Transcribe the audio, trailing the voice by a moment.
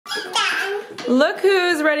Look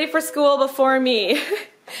who's ready for school before me.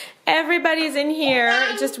 Everybody's in here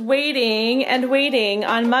just waiting and waiting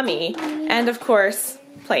on Mommy. And of course,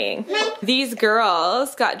 playing. These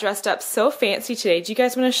girls got dressed up so fancy today. Do you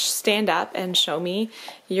guys want to stand up and show me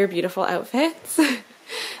your beautiful outfits?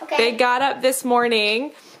 Okay. They got up this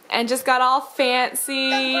morning and just got all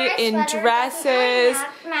fancy in dresses,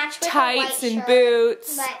 tights and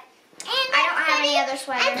boots. I don't have any other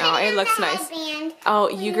sweaters. Oh, it looks nice. Oh,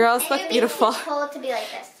 you girls look beautiful. Told to be like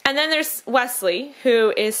this. And then there's Wesley,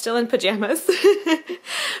 who is still in pajamas.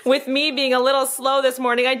 With me being a little slow this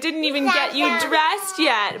morning, I didn't even get you dressed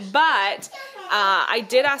yet. But I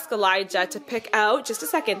did ask Elijah to pick out, just a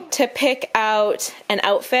second, to pick out an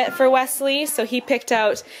outfit for Wesley. So he picked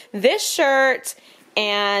out this shirt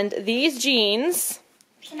and these jeans.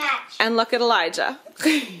 To match. And look at Elijah.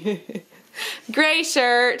 Gray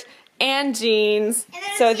shirt and jeans. And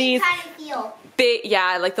then so these kind of feel. big,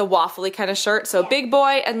 yeah, like the waffly kind of shirt. So big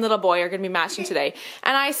boy and little boy are going to be matching today.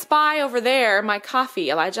 And I spy over there my coffee.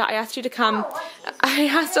 Elijah, I asked you to come. I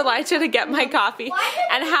asked Elijah to get my coffee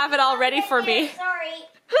and have it all ready for me. Sorry.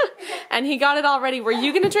 And he got it all ready. Were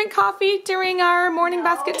you going to drink coffee during our morning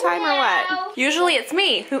basket time or what? Usually it's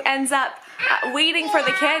me who ends up waiting for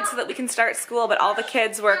the kids so that we can start school, but all the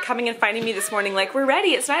kids were coming and finding me this morning like, we're ready,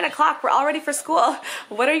 it's 9 o'clock, we're all ready for school.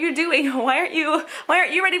 What are you doing? Why aren't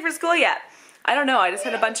you ready for school yet? I don't know, I just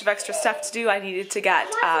had a bunch of extra stuff to do. I needed to get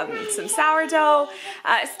some sourdough,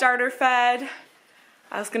 starter fed.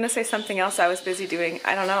 I was gonna say something else I was busy doing.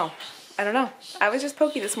 I don't know. I was just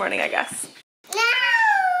pokey this morning, I guess.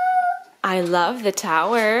 I love the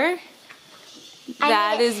tower.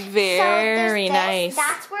 That is very nice.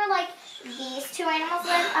 That's where like these two animals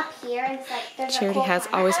live up here, and it's like there's Charity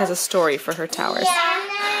always has a story for her towers. Yeah, and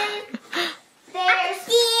then there's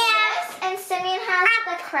and Simeon has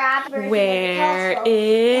the crab. Where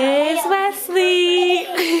is Wesley?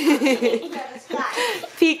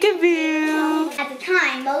 Peekaboo. At the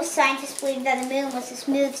time, most scientists believed that the moon was a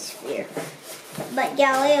smooth sphere. But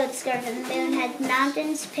Galileo discovered that the moon had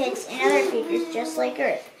mountains, pits, and other features just like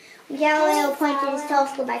Earth. Galileo pointed his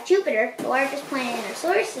telescope at Jupiter, the largest planet in our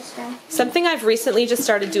solar system. Something I've recently just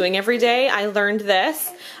started doing every day, I learned this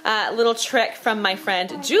little trick from my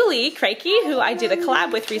friend Julie Crakey, who I did a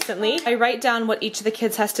collab with recently. I write down what each of the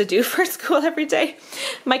kids has to do for school every day.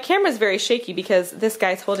 My camera's very shaky because this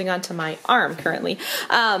guy's holding onto my arm currently.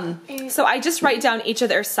 So I just write down each of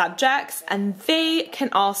their subjects, and they can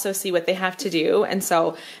also see what they have to do. And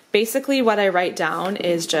so basically what I write down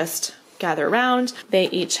is just gather around. They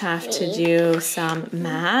each have to do some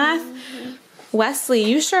math. Wesley,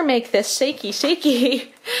 you sure make this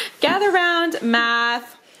shaky. Gather around,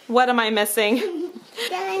 math. What am I missing?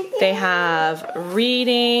 They have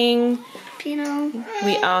reading. Piano.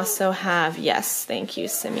 We also have, yes, thank you,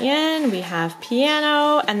 Simeon. We have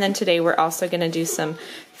piano. And then today we're also going to do some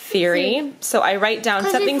theory. So I write down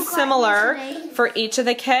something similar for each of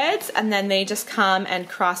the kids, and then they just come and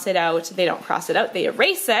cross it out. They don't cross it out, they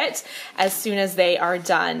erase it as soon as they are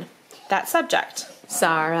done that subject.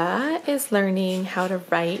 Sarah is learning how to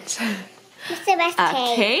write a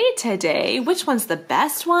K today. Which one's the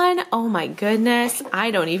best one? Oh my goodness,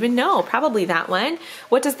 I don't even know. Probably that one.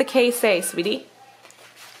 What does the K say, sweetie?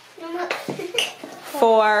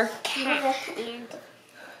 For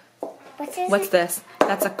what's this?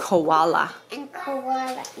 That's a koala. And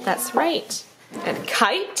koala. That's right. And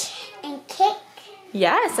kite. And kick.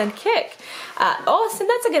 Yes, and kick. Oh, so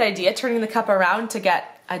that's a good idea, turning the cup around to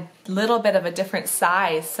get a little bit of a different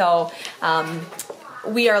size. So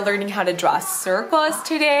we are learning how to draw circles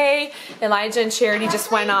today. Elijah and Charity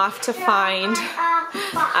just went off to find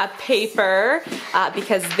a paper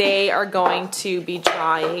because they are going to be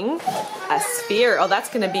drawing a sphere. Oh, that's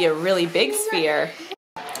going to be a really big sphere.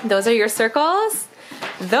 Those are your circles.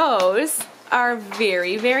 Those are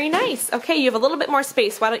very, very nice. Okay, you have a little bit more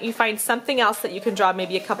space. Why don't you find something else that you can draw,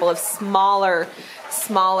 maybe a couple of smaller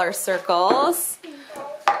circles.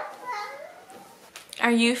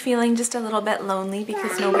 Are you feeling just a little bit lonely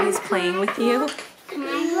because nobody's playing with you?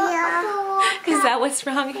 Is that what's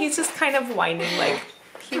wrong? He's just kind of whining like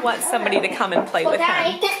he wants somebody to come and play with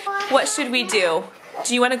him. What should we do?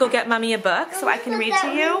 Do you want to go get Mommy a book so I can read to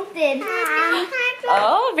you?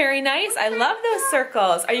 Oh, very nice. I love those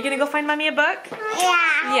circles. Are you going to go find Mommy a book?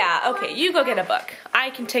 Yeah. Yeah, okay. You go get a book.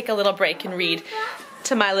 I can take a little break and read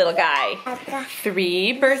to my little guy.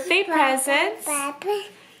 3 birthday presents.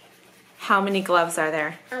 How many gloves are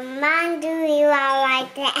there? Mom, do you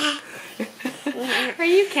like that? Are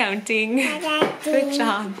you counting? Good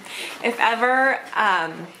job. If ever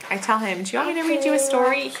I tell him, do you want me to read you a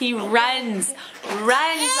story? He runs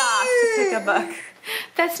off to pick a book.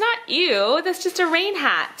 That's not you. That's just a rain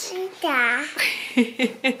hat. Yeah.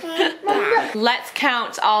 Let's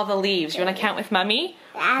count all the leaves. You want to count with Mommy?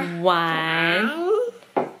 1,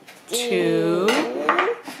 2,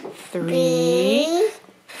 3,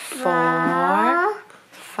 4,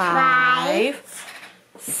 5,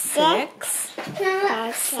 6,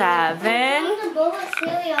 7,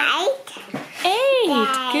 8.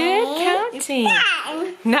 Good counting.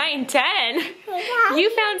 9, 10.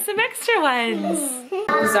 You found some extra ones.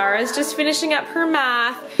 Zara's just finishing up her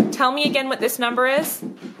math. Tell me again what this number is.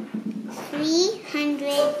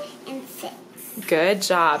 306. Good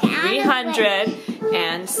job.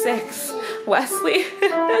 306. Wesley,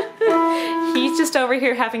 he's just over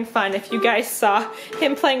here having fun. If you guys saw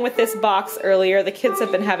him playing with this box earlier, the kids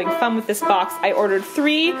have been having fun with this box. I ordered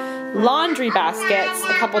 3 laundry baskets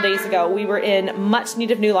a couple days ago. We were in much need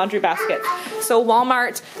of new laundry baskets. So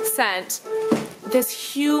Walmart sent this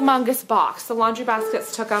humongous box. The laundry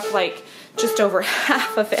baskets took up like just over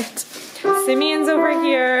half of it. Simeon's over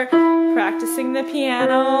here practicing the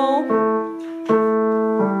piano.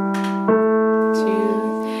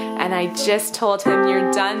 And I just told him,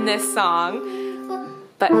 you're done this song,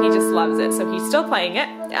 but he just loves it, so he's still playing it.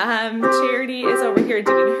 Charity is over here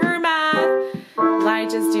doing her math.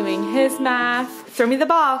 Elijah's doing his math. Throw me the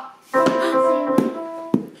ball.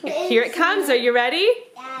 Here it comes. Are you ready?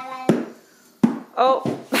 Oh,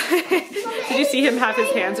 did you see him have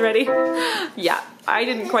his hands ready? Yeah, I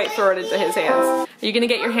didn't quite throw it into his hands. Are you gonna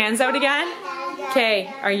get your hands out again? Okay,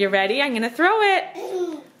 are you ready? I'm gonna throw it.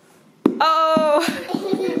 Oh,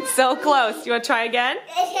 so close. You want to try again?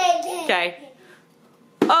 Okay.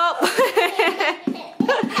 Oh,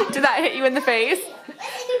 did that hit you in the face?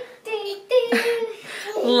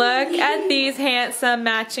 Look at these handsome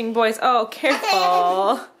matching boys. Oh,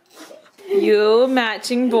 careful. You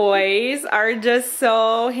matching boys are just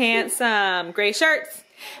so handsome. Gray shirts,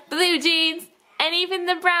 blue jeans, and even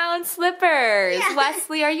the brown slippers. Yeah.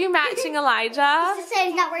 Wesley, are you matching Elijah? Just say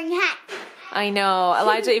he's not wearing a hat. I know.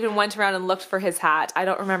 Elijah even went around and looked for his hat. I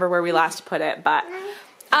don't remember where we last put it, but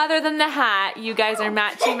other than the hat, you guys are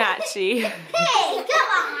matchy-matchy. Hey, come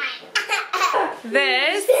on!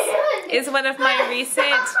 This is one of my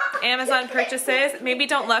recent Amazon purchases. Maybe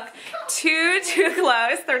don't look too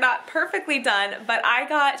close. They're not perfectly done, but I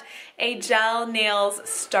got a gel nails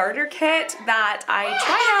starter kit that I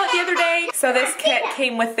tried out the other day. So this kit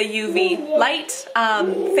came with the UV light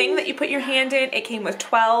thing that you put your hand in. It came with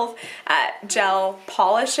 12 gel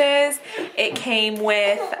polishes. It came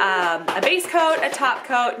with a base coat, a top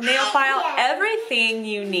coat, nail file, everything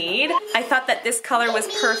you need. I thought that this color was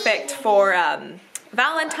perfect for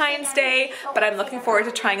Valentine's Day, but I'm looking forward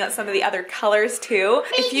to trying out some of the other colors too.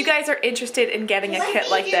 If you guys are interested in getting a kit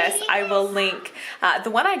like this, I will link the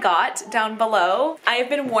one I got down below. I have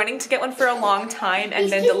been wanting to get one for a long time and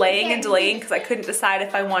been delaying and delaying because I couldn't decide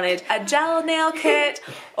if I wanted a gel nail kit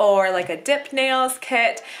or like a dip nails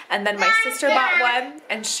kit, and then my sister bought one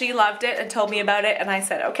and she loved it and told me about it, and I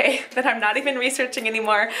said okay, then I'm not even researching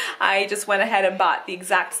anymore. I just went ahead and bought the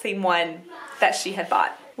exact same one that she had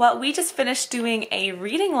bought. Well, we just finished doing a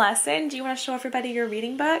reading lesson. Do you want to show everybody your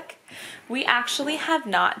reading book? We actually have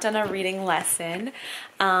not done a reading lesson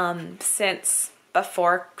since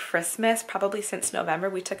before Christmas, probably since November.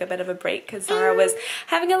 We took a bit of a break because Zara was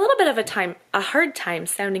having a little bit of a hard time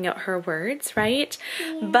sounding out her words, right?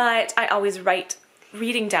 But I always write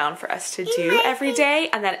reading down for us to do every day,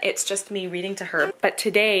 and then it's just me reading to her. But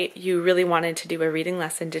today you really wanted to do a reading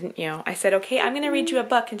lesson, didn't you? I said, okay, I'm gonna read you a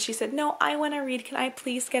book, and she said, no, I want to read. Can I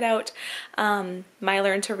please get out my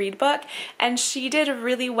Learn to Read book? And she did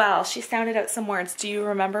really well. She sounded out some words. Do you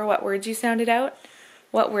remember what words you sounded out?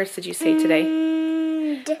 What words did you say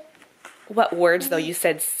today? What words though? You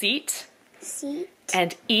said seat,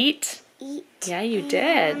 and eat. Yeah, you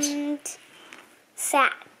did. And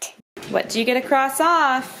sat. What do you get to cross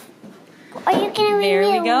off? Are you gonna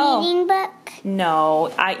read me a reading book?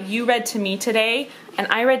 No, you read to me today, and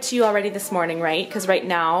I read to you already this morning, right? Because right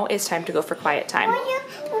now is time to go for quiet time. Where are you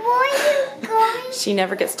going? She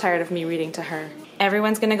never gets tired of me reading to her.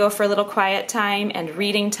 Everyone's gonna go for a little quiet time and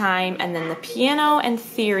reading time, and then the piano and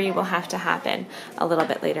theory will have to happen a little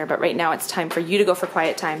bit later, but right now it's time for you to go for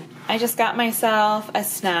quiet time. I just got myself a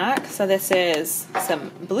snack. So this is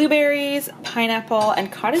some blueberries, pineapple,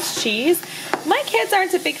 and cottage cheese. My kids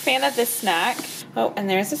aren't a big fan of this snack. Oh, and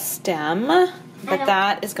there's a stem, but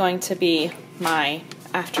that is going to be my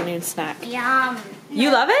afternoon snack. Yum.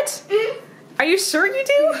 You love it? Mm-hmm. Are you sure you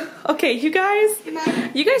do? Okay, you guys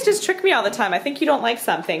just trick me all the time. I think you don't like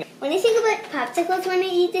something. When I think about popsicles when I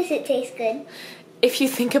eat this, it tastes good. if you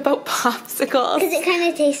think about popsicles. Because it kind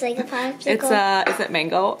of tastes like a popsicle. Is it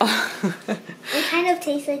mango? It kind of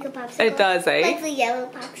tastes like a popsicle. It does, eh? Like the yellow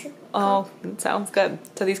popsicle. Oh, it sounds good.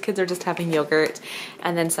 So these kids are just having yogurt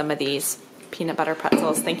and then some of these peanut butter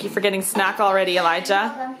pretzels. Thank you for getting snack already,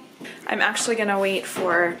 Elijah. I'm actually gonna wait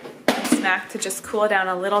for snack to just cool down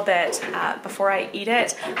a little bit before I eat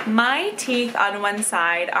it. My teeth on one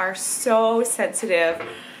side are so sensitive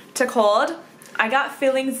to cold. I got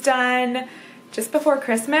fillings done just before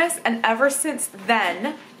Christmas, and ever since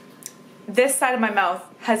then, this side of my mouth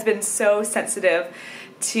has been so sensitive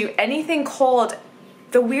to anything cold.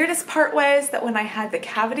 The weirdest part was that when I had the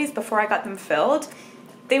cavities before I got them filled,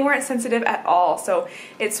 they weren't sensitive at all. So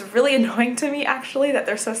it's really annoying to me actually that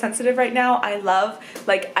they're so sensitive right now. I love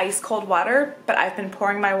like ice cold water, but I've been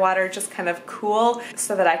pouring my water just kind of cool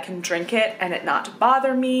so that I can drink it and it not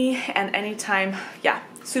bother me. And anytime, yeah,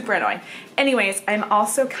 super annoying. Anyways, I'm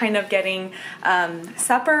also kind of getting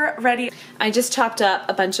supper ready. I just chopped up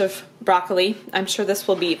a bunch of broccoli. I'm sure this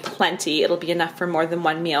will be plenty. It'll be enough for more than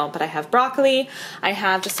one meal, but I have broccoli. I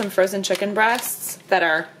have just some frozen chicken breasts that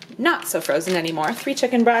are not so frozen anymore, 3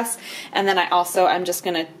 chicken breasts, and then I'm just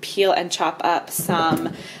gonna peel and chop up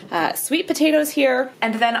some sweet potatoes here.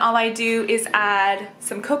 And then all I do is add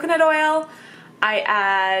some coconut oil, I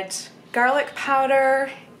add garlic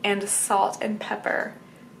powder, and salt and pepper.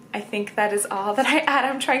 I think that is all that I add.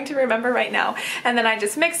 I'm trying to remember right now. And then I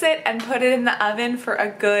just mix it and put it in the oven for a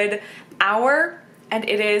good hour. And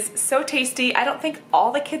it is so tasty. I don't think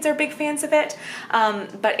all the kids are big fans of it,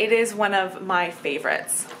 but it is one of my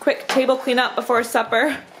favorites. Quick table cleanup before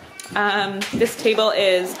supper. This table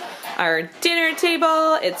is our dinner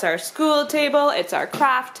table, it's our school table, it's our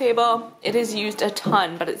craft table. It is used a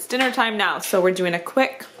ton, but it's dinner time now, so we're doing a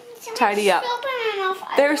quick tidy up.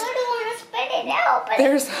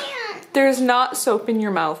 There's not soap in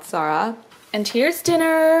your mouth, Zara. And here's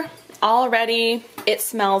dinner, all ready. It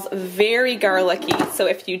smells very garlicky, so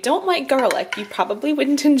if you don't like garlic, you probably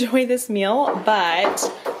wouldn't enjoy this meal,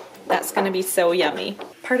 but that's gonna be so yummy.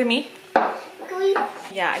 Pardon me?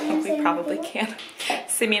 Yeah, I think we probably can.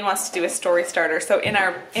 Simeon wants to do a story starter. So in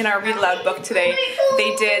our Read Aloud book today,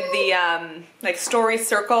 they did the like story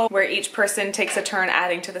circle where each person takes a turn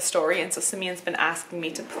adding to the story, and so Simeon's been asking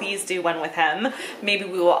me to please do one with him. Maybe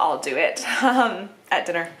we will all do it at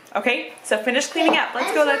dinner. Okay, so finish cleaning up.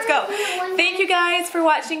 Let's go, let's go. Thank you guys for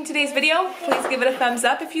watching today's video. Please give it a thumbs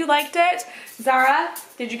up if you liked it. Zara,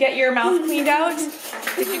 did you get your mouth cleaned out?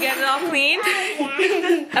 Did you get it all cleaned?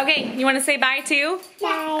 Okay, you want to say bye too?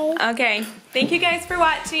 Bye. Okay, thank you guys for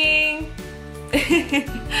watching.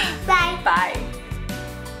 Bye. Bye.